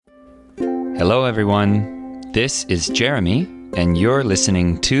Hello, everyone. This is Jeremy, and you're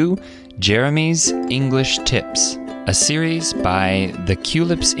listening to Jeremy's English Tips, a series by the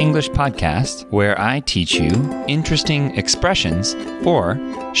Culips English Podcast, where I teach you interesting expressions or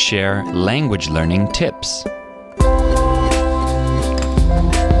share language learning tips.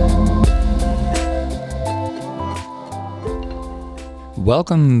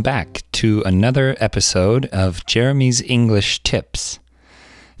 Welcome back to another episode of Jeremy's English Tips.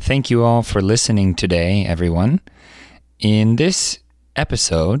 Thank you all for listening today, everyone. In this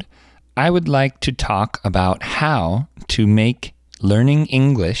episode, I would like to talk about how to make learning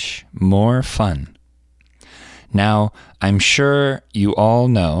English more fun. Now, I'm sure you all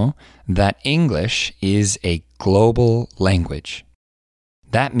know that English is a global language.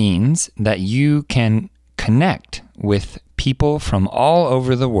 That means that you can connect with people from all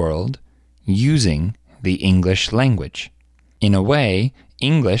over the world using the English language. In a way,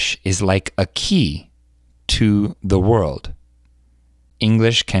 English is like a key to the world.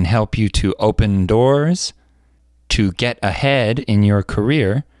 English can help you to open doors, to get ahead in your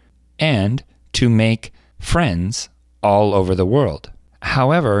career, and to make friends all over the world.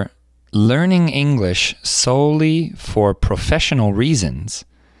 However, learning English solely for professional reasons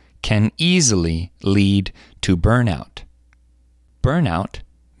can easily lead to burnout. Burnout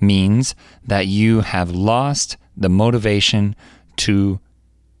means that you have lost the motivation to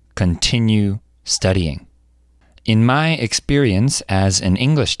continue studying. In my experience as an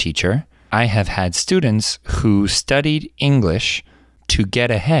English teacher, I have had students who studied English to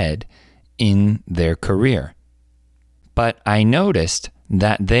get ahead in their career. But I noticed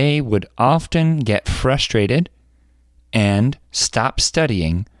that they would often get frustrated and stop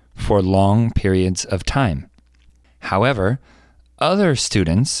studying for long periods of time. However, other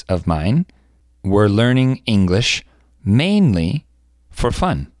students of mine were learning English mainly for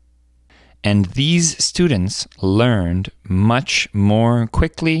fun. And these students learned much more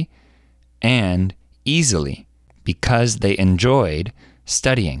quickly and easily because they enjoyed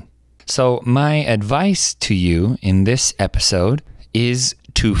studying. So my advice to you in this episode is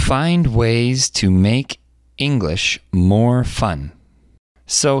to find ways to make English more fun.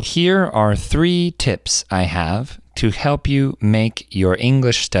 So here are 3 tips I have to help you make your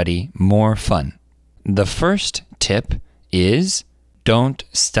English study more fun. The first tip is don't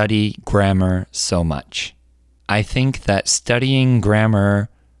study grammar so much. I think that studying grammar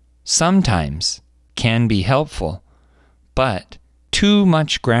sometimes can be helpful, but too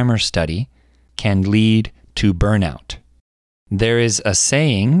much grammar study can lead to burnout. There is a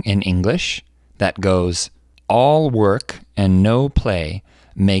saying in English that goes, "All work and no play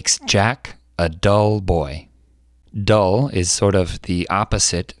makes Jack a dull boy." Dull is sort of the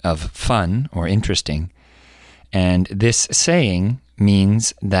opposite of fun or interesting. And this saying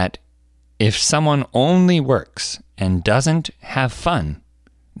means that if someone only works and doesn't have fun,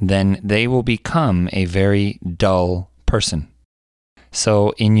 then they will become a very dull person.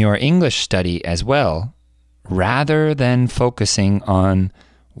 So in your English study as well, rather than focusing on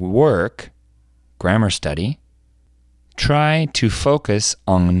work, grammar study, try to focus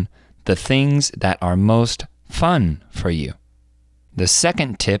on the things that are most fun for you. The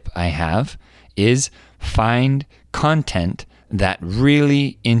second tip I have is find content that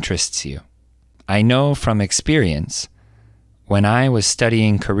really interests you. I know from experience, when I was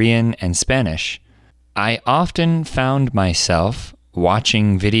studying Korean and Spanish, I often found myself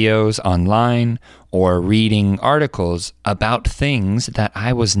watching videos online or reading articles about things that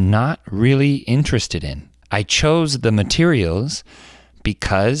I was not really interested in. I chose the materials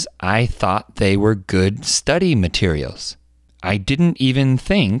because I thought they were good study materials. I didn't even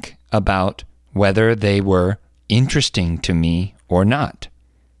think about whether they were interesting to me or not.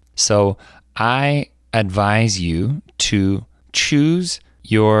 So I advise you to choose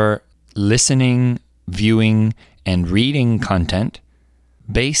your listening, viewing, and reading content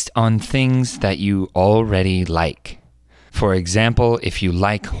based on things that you already like. For example, if you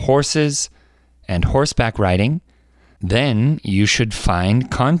like horses and horseback riding, then you should find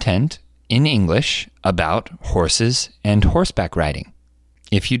content in English about horses and horseback riding.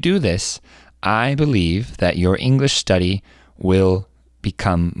 If you do this, I believe that your English study will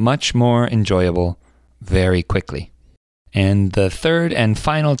become much more enjoyable very quickly. And the third and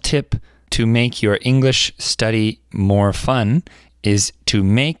final tip to make your English study more fun is to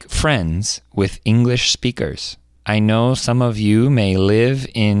make friends with English speakers. I know some of you may live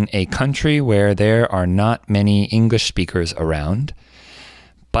in a country where there are not many English speakers around,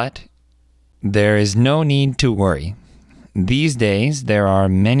 but there is no need to worry. these days there are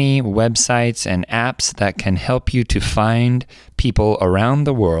many websites and apps that can help you to find people around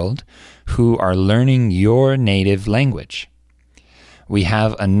the world who are learning your native language. We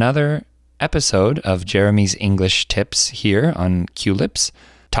have another episode of Jeremy's English Tips here on QLips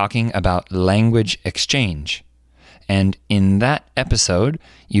talking about language exchange. And in that episode,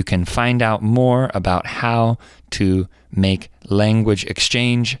 you can find out more about how to make language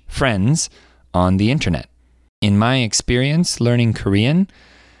exchange friends on the internet. In my experience learning Korean,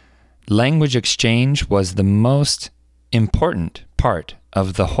 language exchange was the most important part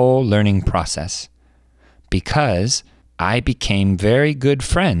of the whole learning process because I became very good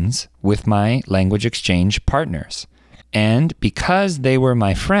friends with my language exchange partners. And because they were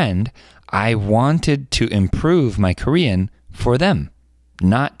my friend, I wanted to improve my Korean for them,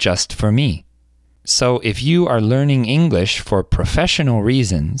 not just for me. So if you are learning English for professional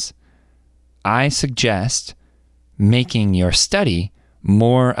reasons, I suggest making your study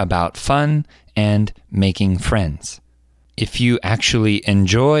more about fun and making friends. If you actually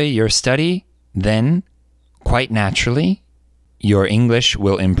enjoy your study, then quite naturally, your English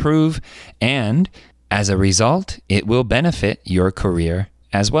will improve, and as a result, it will benefit your career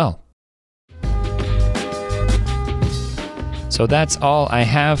as well. So that's all I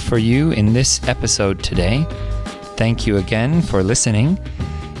have for you in this episode today. Thank you again for listening.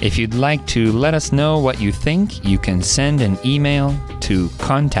 If you'd like to let us know what you think, you can send an email to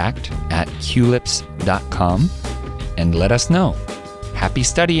contact@qlips.com and let us know. Happy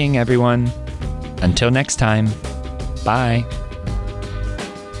studying, everyone. Until next time, bye.